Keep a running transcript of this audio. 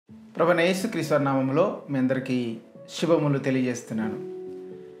ప్రభువైన యేసుక్రీస్తు నామములో మీ అందరికీ శుభములు తెలియజేస్తున్నాను.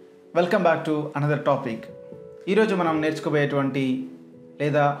 Welcome back to another topic. ఈరోజు మనం నేర్చుకోబోయేటువంటి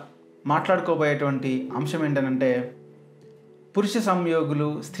లేదా మాట్లాడుకోబోయేటువంటి అంశం ఏంటంటే పురుష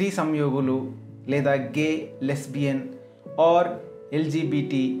సంయోగులు, స్త్రీ సంయోగులు లేదా గే, లెస్బియన్ ఆర్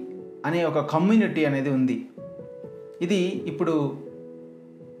ఎల్జీబీటీ అనే ఒక కమ్యూనిటీ అనేది ఉంది. ఇది ఇప్పుడు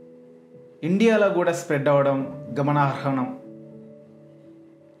ఇండియాలో కూడా స్ప్రెడ్ అవ్వడం గమనార్హం.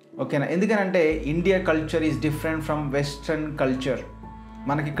 ఓకేనా? ఎందుకనంటే India culture is different from western culture.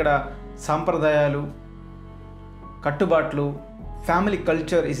 మనకిక్కడ సాంప్రదాయాలు, కట్టుబాట్లు, family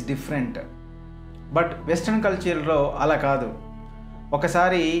culture is different. But western కల్చర్లో అలా కాదు.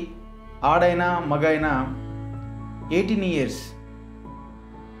 ఒకసారి ఆడైనా మగైనా 18 years,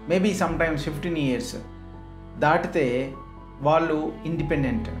 మేబీ సమ్టైమ్స్ 15 years దాటితే వాళ్ళు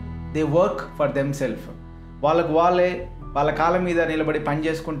independent. They work for themself. వాళ్ళ కాళ్ళ మీద నిలబడి పని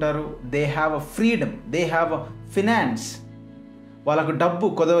చేసుకుంటారు. They have a freedom, they have a finance. వాళ్ళకు డబ్బు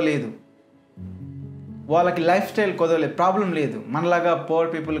కొదవలేదు, వాళ్ళకి లైఫ్ స్టైల్ కొదవలేదు, ప్రాబ్లం లేదు. మనలాగా పూర్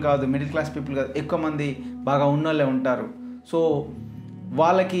పీపుల్ కాదు, మిడిల్ క్లాస్ పీపుల్ కాదు, ఎక్కువ మంది బాగా ఉన్నోళ్ళే ఉంటారు. సో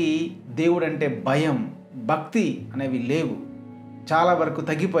వాళ్ళకి దేవుడు అంటే భయం, భక్తి అనేవి లేవు, చాలా వరకు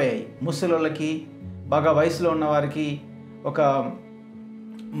తగ్గిపోయాయి. ముసలోళ్ళకి, బాగా వయసులో ఉన్నవారికి,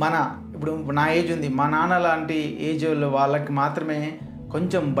 ఇప్పుడు నా ఏజ్ ఉంది, మా నాన్న లాంటి ఏజ్ వాళ్ళకి మాత్రమే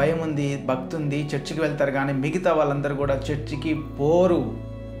కొంచెం భయం ఉంది, భక్తి ఉంది, చర్చికి వెళ్తారు. కానీ మిగతా వాళ్ళందరూ కూడా చర్చికి పోరు.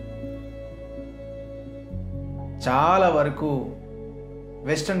 చాలా వరకు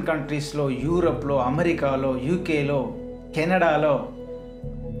వెస్ట్రన్ కంట్రీస్లో, యూరప్లో, అమెరికాలో, యూకేలో, కెనడాలో,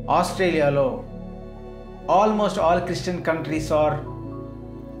 ఆస్ట్రేలియాలో almost all Christian countries are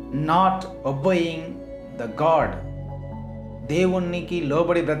not obeying the God. దేవునికి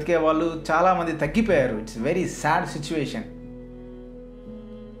లోబడి బ్రతికే వాళ్ళు చాలామంది తగ్గిపోయారు. It's very sad situation.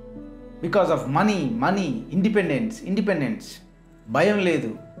 Because of money, independence. భయం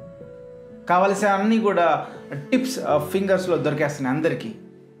లేదు, కావలసిన అన్నీ కూడా టిప్స్ ఫింగర్స్లో దొరికేస్తున్నాయి అందరికీ.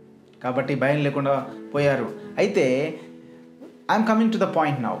 కాబట్టి భయం లేకుండా పోయారు. అయితే I'm coming to the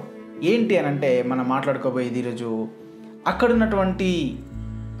point now. ఏంటి అని అంటే మనం మాట్లాడుకోబోయేది ఈరోజు అక్కడున్నటువంటి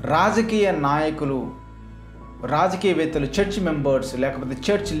రాజకీయ నాయకులు, రాజకీయవేత్తలు, చర్చ్ మెంబర్స్, లేకపోతే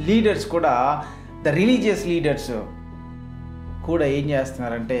చర్చ్ లీడర్స్ కూడా, ద రిలీజియస్ లీడర్స్ కూడా ఏం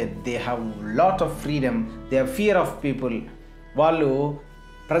చేస్తున్నారంటే they have lot of freedom, they have fear of people. వాళ్ళు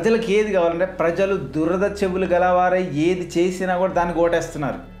ప్రజలకు ఏది కావాలంటే, ప్రజలు దురద చెవులు గలవారై ఏది చేసినా కూడా దానికి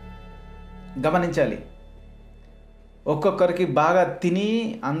ఓటేస్తున్నారు. గమనించాలి. ఒక్కొక్కరికి బాగా తిని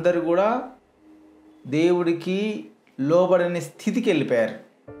అందరూ కూడా దేవుడికి లోబడని స్థితికి వెళ్ళిపోయారు.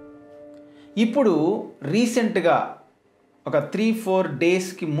 ఇప్పుడు రీసెంట్గా ఒక 3-4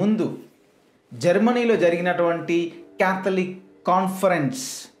 డేస్కి ముందు జర్మనీలో జరిగినటువంటి క్యాథలిక్ కాన్ఫరెన్స్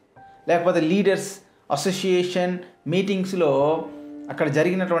లేకపోతే లీడర్స్ అసోసియేషన్ మీటింగ్స్లో అక్కడ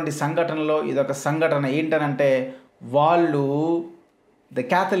జరిగినటువంటి సంఘటనలో ఇదొక సంఘటన. ఏంటనంటే వాళ్ళు, the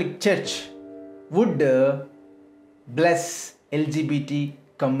Catholic church would bless LGBT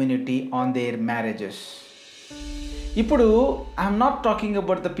community on their marriages. ఇప్పుడు I'm not talking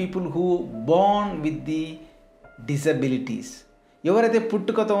about the people who Born with the disabilities. ఎవరైతే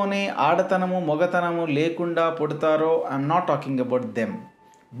పుట్టుకతోనే ఆడతనము, మొగతనము లేకుండా పుడతారో I'm not talking about them.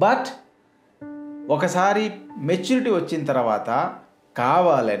 But ఒకసారి మెచ్యూరిటీ వచ్చిన తర్వాత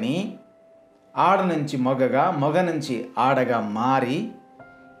కావాలని ఆడ నుంచి మొగగా, మొగ నుంచి ఆడగా మారి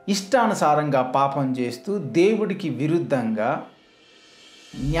ఇష్టానుసారంగా పాపం చేస్తూ దేవుడికి విరుద్ధంగా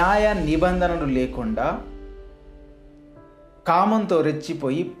న్యాయ నిబంధనలు లేకుండా కామంతో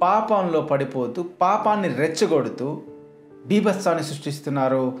రెచ్చిపోయి పాపంలో పడిపోతూ పాపాన్ని రెచ్చగొడుతూ బీభత్సాన్ని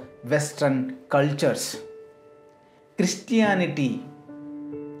సృష్టిస్తున్నారు western cultures. Christianity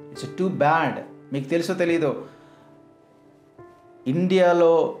it's too bad. మీకు తెలుసో తెలీదో,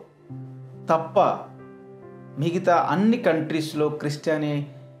 ఇండియాలో తప్ప మిగతా అన్ని కంట్రీస్లో క్రిస్టియానిటీ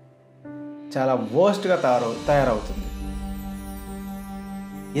చాలా వర్స్ట్గా తయారవుతుంది.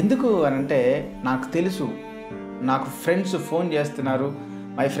 ఎందుకు అనంటే నాకు తెలుసు, నాకు ఫ్రెండ్స్ ఫోన్ చేస్తున్నారు.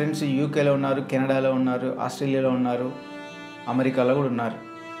 మై ఫ్రెండ్స్ యూకేలో ఉన్నారు, కెనడాలో ఉన్నారు, ఆస్ట్రేలియాలో ఉన్నారు, అమెరికాలో కూడా ఉన్నారు.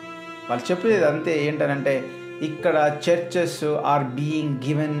 వాళ్ళు చెప్పేది అంతే. ఏంటనంటే ఇక్కడ churches are being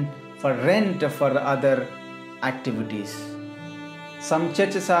given for rent for other activities. Some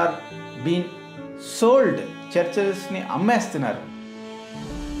churches are been sold. చర్చెస్ని అమ్మేస్తున్నారు.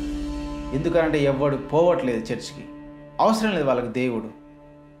 ఎందుకంటే ఎవడు పోవట్లేదు చర్చ్కి, అవసరం లేదు వాళ్ళకి దేవుడు.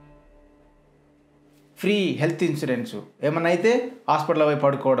 ఫ్రీ హెల్త్ ఇన్సూరెన్సు, ఏమన్నా అయితే హాస్పిటల్లో పోయి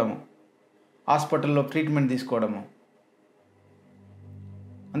పడుకోవడము, హాస్పిటల్లో ట్రీట్మెంట్ తీసుకోవడము,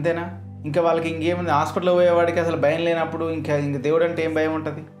 అంతేనా? ఇంకా వాళ్ళకి ఇంకేముంది? హాస్పిటల్లో పోయేవాడికి అసలు భయం లేనప్పుడు ఇంకా దేవుడు అంటే ఏం భయం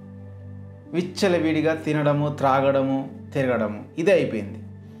ఉంటుంది? విచ్చలవిడిగా తినడము, త్రాగడము, తిరగడము, ఇదే అయిపోయింది.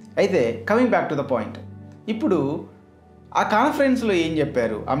 అయితే coming back to the point, ఇప్పుడు ఆ కాన్ఫరెన్స్లో ఏం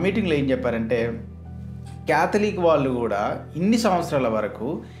చెప్పారు, ఆ మీటింగ్లో ఏం చెప్పారంటే క్యాథలిక్ వాళ్ళు కూడా ఇన్ని సంవత్సరాల వరకు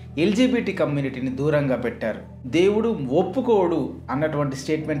ఎల్జిబిటీ కమ్యూనిటీని దూరంగా పెట్టారు, దేవుడు ఒప్పుకోడు అన్నటువంటి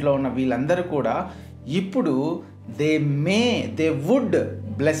స్టేట్మెంట్లో ఉన్న వీళ్ళందరూ కూడా ఇప్పుడు దే వుడ్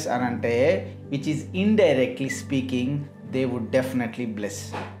బ్లెస్ అని అంటే, which is indirectly speaking they would definitely bless.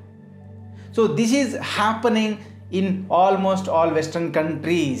 So this is happening in almost all western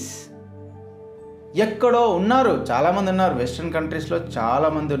countries. ఎక్కడో ఉన్నారు, చాలామంది ఉన్నారు వెస్ట్రన్ కంట్రీస్లో,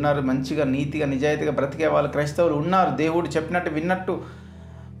 చాలామంది ఉన్నారు మంచిగా నీతిగా నిజాయితీగా బ్రతికే వాళ్ళు, క్రైస్తవులు ఉన్నారు, దేవుడు చెప్పినట్టు విన్నట్టు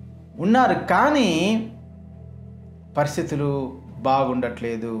ఉన్నారు, కానీ పరిస్థితులు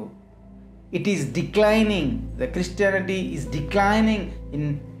బాగుండట్లేదు. It is declining, the Christianity is declining in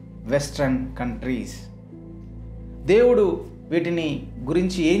western countries. దేవుడు వీటిని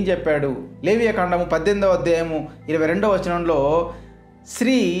గురించి ఏం చెప్పాడు? లేవియాకాండము 18వ అధ్యాయము 22వ వచనంలో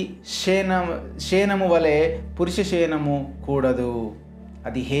స్త్రీ శయనము వలె పురుష శయనము కూడదు,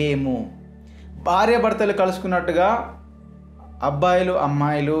 అది హేము. భార్యాభర్తలు కలుసుకున్నట్టుగా అబ్బాయిలు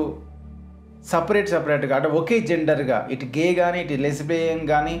అమ్మాయిలు సపరేట్గా అంటే ఒకే జెండర్గా, ఇటు గే కానీ ఇటు లెస్బియన్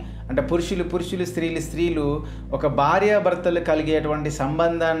కానీ, అంటే పురుషులు స్త్రీలు ఒక భార్యాభర్తలు కలిగేటువంటి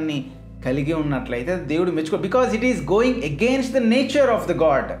సంబంధాన్ని కలిగి ఉన్నట్లయితే దేవుడు మెచ్చుకో. Because it is going against the nature of the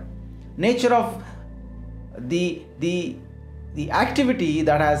God, nature of the activity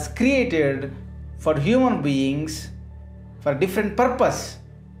that has created for human beings for different purpose,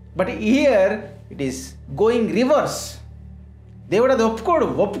 but here it is going reverse. దేవుడు అది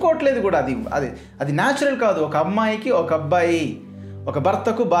ఒప్పుకోవట్లేదు కూడా. అది న్యాచురల్ కాదు. ఒక అమ్మాయికి ఒక అబ్బాయి, ఒక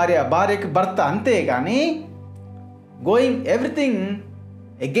భర్తకు భార్యకి భర్త, అంతే. కానీ going everything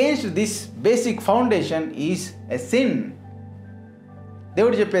against this basic foundation is a sin.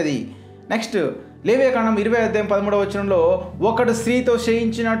 దేవుడు చెప్పేది నెక్స్ట్ లేవియాకాండం 20వ అధ్యాయం 13వ వచనంలో, ఒకడు స్త్రీతో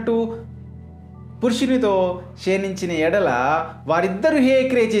శయించినట్టు పురుషునితో శయనించిన ఎడల వారిద్దరూ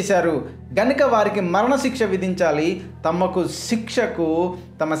హేక్రియ చేశారు గనుక వారికి మరణశిక్ష విధించాలి,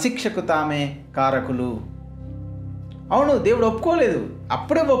 తమ శిక్షకు తామే కారకులు. అవును, దేవుడు ఒప్పుకోలేదు,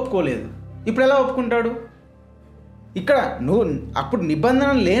 అప్పుడే ఒప్పుకోలేదు, ఇప్పుడు ఎలా ఒప్పుకుంటాడు? ఇక్కడ అప్పుడు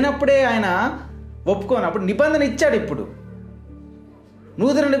నిబంధన లేనప్పుడే ఆయన ఒప్పుకోను, అప్పుడు నిబంధన ఇచ్చాడు, ఇప్పుడు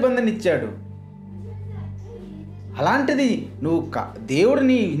నూతన నిబంధన ఇచ్చాడు. అలాంటిది దేవుడు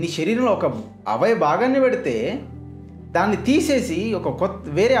నీ శరీరంలో ఒక అవయవ భాగాన్ని పెడితే దాన్ని తీసేసి ఒక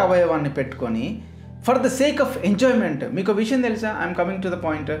వేరే అవయవాన్ని పెట్టుకొని for the sake of enjoyment. మీకు విషయం తెలుసా? I'm coming to the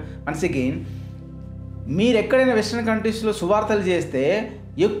point once again. మీరు ఎక్కడైనా వెస్ట్రన్ కంట్రీస్లో సువార్తలు చేస్తే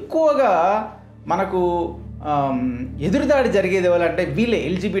ఎక్కువగా మనకు ఎదురుదాడి జరిగేది ఎవరంటే వీళ్ళే,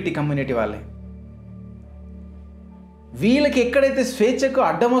 ఎల్జిబిటీ కమ్యూనిటీ వాళ్ళే. వీళ్ళకి ఎక్కడైతే స్వేచ్ఛకు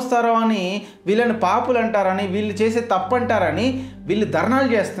అడ్డం వస్తారో అని, వీళ్ళని పాపులు అంటారని, వీళ్ళు చేసే తప్పు అంటారని వీళ్ళు ధర్నాలు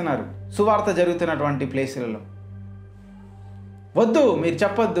చేస్తున్నారు సువార్త జరుగుతున్నటువంటి ప్లేసులలో. వద్దు, మీరు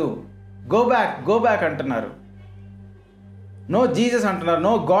చెప్పొద్దు, గో బ్యాక్ అంటున్నారు. నో జీసస్ అంటున్నారు,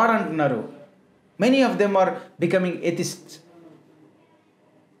 నో గాడ్ అంటున్నారు. Many of them are becoming ఎథిస్ట్స్.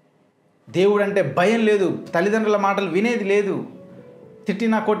 దేవుడు అంటే భయం లేదు, తల్లిదండ్రుల మాటలు వినేది లేదు,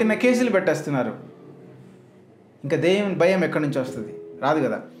 తిట్టినా కొట్టిన కేసులు పెట్టేస్తున్నారు. ఇంకా దేవుని భయం ఎక్కడి నుంచి వస్తుంది? రాదు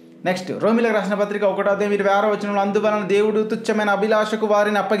కదా. నెక్స్ట్ రోమిలకు రాసిన పత్రిక 1వ అధ్యాయం 26వ వచనంలో, అందువలన దేవుడు తుచ్చమైన అభిలాషకు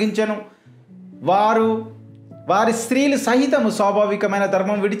వారిని అప్పగించెను, వారి స్త్రీలు సహితము స్వాభావికమైన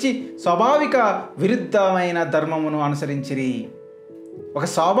ధర్మం విడిచి స్వాభావిక విరుద్ధమైన ధర్మమును అనుసరించిరి. ఒక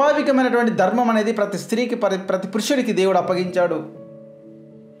స్వాభావికమైనటువంటి ధర్మం అనేది ప్రతి స్త్రీకి ప్రతి పురుషుడికి దేవుడు అప్పగించాడు.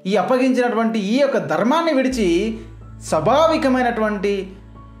 ఈ అప్పగించినటువంటి ఈ యొక్క ధర్మాన్ని విడిచి, స్వాభావికమైనటువంటి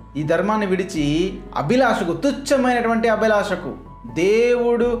ఈ ధర్మాన్ని విడిచి అభిలాషకు, తుచ్చమైనటువంటి అభిలాషకు,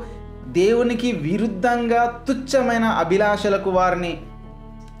 దేవునికి విరుద్ధంగా తుచ్చమైన అభిలాషలకు వారిని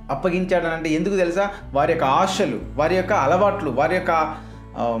అప్పగించాడనంటే ఎందుకు తెలుసా? వారి యొక్క ఆశలు, వారి యొక్క అలవాట్లు, వారి యొక్క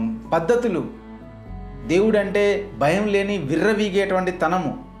పద్ధతులు. దేవుడు అంటే భయం లేని విర్రవీగేటువంటి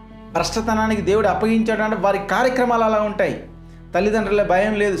తనము, భ్రష్టతనానికి దేవుడు అప్పగించాడంటే వారి కార్యక్రమాలు అలా ఉంటాయి. తల్లిదండ్రుల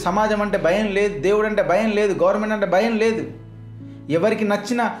భయం లేదు, సమాజం అంటే భయం లేదు, దేవుడు అంటే భయం లేదు, గవర్నమెంట్ అంటే భయం లేదు. ఎవరికి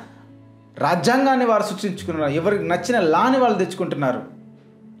నచ్చిన రాజ్యాంగాన్ని వారు సృష్టించుకున్నారు, ఎవరికి నచ్చిన లాని వాళ్ళు తెచ్చుకుంటున్నారు.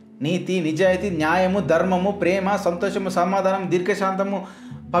 నీతి, నిజాయితీ, న్యాయము, ధర్మము, ప్రేమ, సంతోషము, సమాధానం, దీర్ఘశాంతము,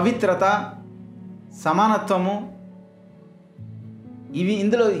 పవిత్రత, సమానత్వము,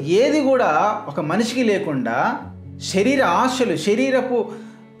 ఇందులో ఏది కూడా ఒక మనిషికి లేకుండా శరీర ఆశలు, శరీరపు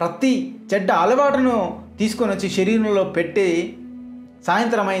ప్రతి చెడ్డ అలవాటును తీసుకొని వచ్చి శరీరంలో పెట్టి,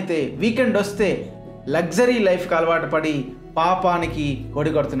 సాయంత్రం అయితే వీకెండ్ వస్తే లగ్జరీ లైఫ్కి అలవాటు పడి పాపానికి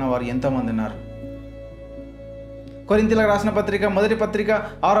ఒడిగడుతున్న వారు ఎంతోమంది ఉన్నారు. కొరింథీయులకు రాసిన పత్రిక మొదటి పత్రిక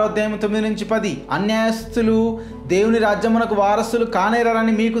 6వ అధ్యాయం 9-10. అన్యాయస్తులు దేవుని రాజ్యమునకు వారసులు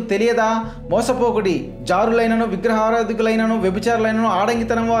కానేరని మీకు తెలియదా? మోసపోకుడి. జారులైనను, విగ్రహారాధికులైనను, వ్యభిచారులైనను,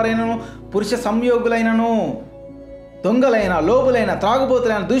 ఆడంగితనం వారైనను, పురుష సంయోగులైనను, దొంగలైన, లోబులైన,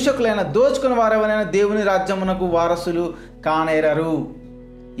 త్రాగుబోతులైన, దూషకులైన, దోచుకుని వారెవరైనా దేవుని రాజ్యమునకు వారసులు కానేరరు.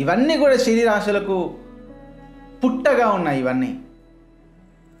 ఇవన్నీ కూడా శరీరాశలకు పుట్టగా ఉన్నాయి. ఇవన్నీ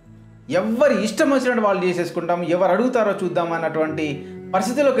ఎవరి ఇష్టం వచ్చినట్టు వాళ్ళు చేసేసుకుంటాం, ఎవరు అడుగుతారో చూద్దాం అన్నటువంటి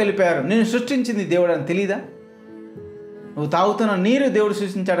పరిస్థితిలోకి వెళ్ళిపోయారు. నేను సృష్టించింది దేవుడు అని తెలీదా? నువ్వు తాగుతున్న నీరు దేవుడు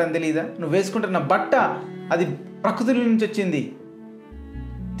సృష్టించాడని తెలీదా? నువ్వు వేసుకుంటున్న బట్ట అది ప్రకృతి నుంచి వచ్చింది,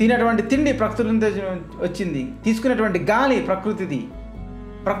 తినేటువంటి తిండి ప్రకృతి నుంచి వచ్చింది, తీసుకునేటువంటి గాలి ప్రకృతిది.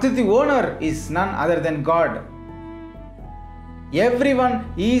 ప్రకృతి owner is none other then God. Everyone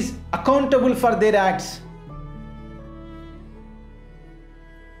is accountable for their acts.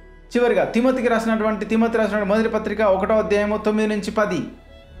 చివరిగా తిమోతికి రాసినటువంటి మొదటి పత్రిక 1వ అధ్యాయం 9-10.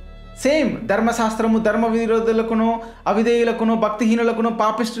 సేమ్ ధర్మశాస్త్రము ధర్మ విరోధులకును, అవిధేయులకును, భక్తిహీనులకును,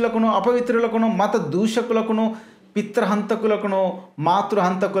 పాపిష్టులకును, అపవిత్రులకును, మత దూషకులకును, పితృహంతకులకును,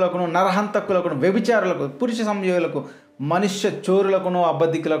 మాతృహంతకులకును, నరహంతకులకును, వ్యభిచారులకు, పురుష సంయోగులకు, మనుష్య చోరులకును,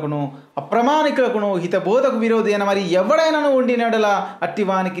 అబద్ధికులకును, అప్రమాణికులకును, హితబోధకు విరోధి అయిన మరి ఎవడైనాను ఉండినడలా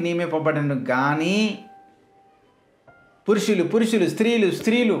అట్టివానికి నియమింపబడను. కానీ పురుషులు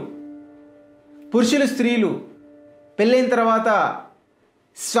స్త్రీలు పెళ్ళైన తర్వాత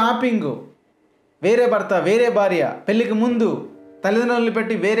స్వాపింగ్, వేరే భర్త వేరే భార్య, పెళ్ళికి ముందు తల్లిదండ్రులను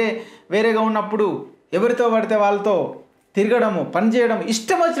పెట్టి వేరేగా ఉన్నప్పుడు ఎవరితో పడితే వాళ్ళతో తిరగడము, పనిచేయడం,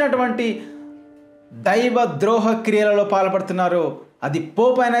 ఇష్టం వచ్చినటువంటి దైవ ద్రోహ క్రియలలో పాల్పడుతున్నారు. అది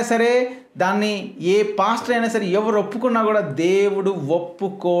పోప్ అయినా సరే, దాన్ని ఏ పాస్టర్ అయినా సరే, ఎవరు ఒప్పుకున్నా కూడా దేవుడు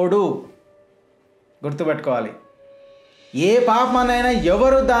ఒప్పుకోడు. గుర్తుపెట్టుకోవాలి. ఏ పాపమైనా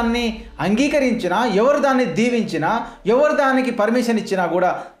ఎవరు దాన్ని అంగీకరించినా, ఎవరు దాన్ని దీవించినా, ఎవరు దానికి పర్మిషన్ ఇచ్చినా కూడా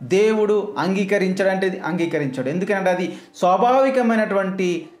దేవుడు అంగీకరించాడు. ఎందుకంటే అది స్వాభావికమైనటువంటి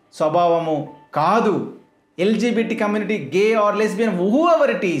స్వభావము కాదు. LGBT community, gay are lesbian,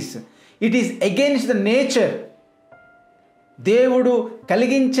 whoever it is against the nature. దేవుడు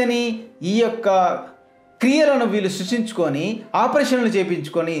కలిగించని ఈ యొక్క క్రియలను వీళ్ళు సృష్టించుకొని, ఆపరేషన్లు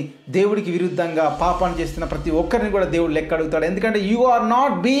చేయించుకొని దేవుడికి విరుద్ధంగా పాపాన్ని చేస్తున్న ప్రతి ఒక్కరిని కూడా దేవుడు లెక్క అడుగుతాడు. ఎందుకంటే you are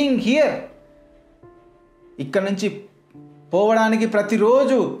not being here. ఇక్కడ నుంచి పోవడానికి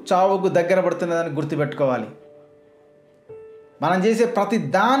ప్రతిరోజు చావుకు దగ్గర పడుతున్నదని గుర్తుపెట్టుకోవాలి. మనం చేసే ప్రతి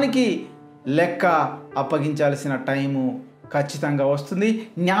దానికి లెక్క అప్పగించాల్సిన టైము ఖచ్చితంగా వస్తుంది.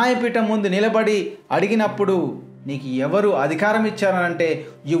 న్యాయపీఠం ముందు నిలబడి అడిగినప్పుడు నీకు ఎవరు అధికారం ఇచ్చారనంటే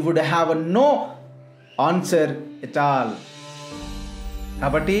you would have no answer at all.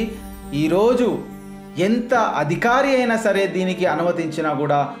 కాబట్టి ఈరోజు ఎంత అధికారి అయినా సరే దీనికి అనుమతించినా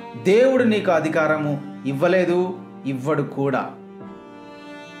కూడా దేవుడు నీకు అధికారము ఇవ్వలేదు, ఇవ్వడు కూడా.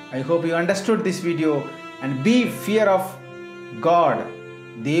 I hope you understood this video and be fear of God.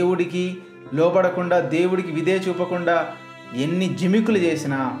 దేవుడికి లోబడకుండా, దేవుడికి విధేయ చూపకుండా ఎన్ని జిమికులు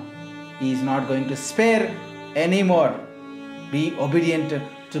చేసినా he is not going to spare anymore. Be obedient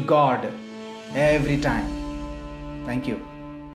to God every time. Thank you.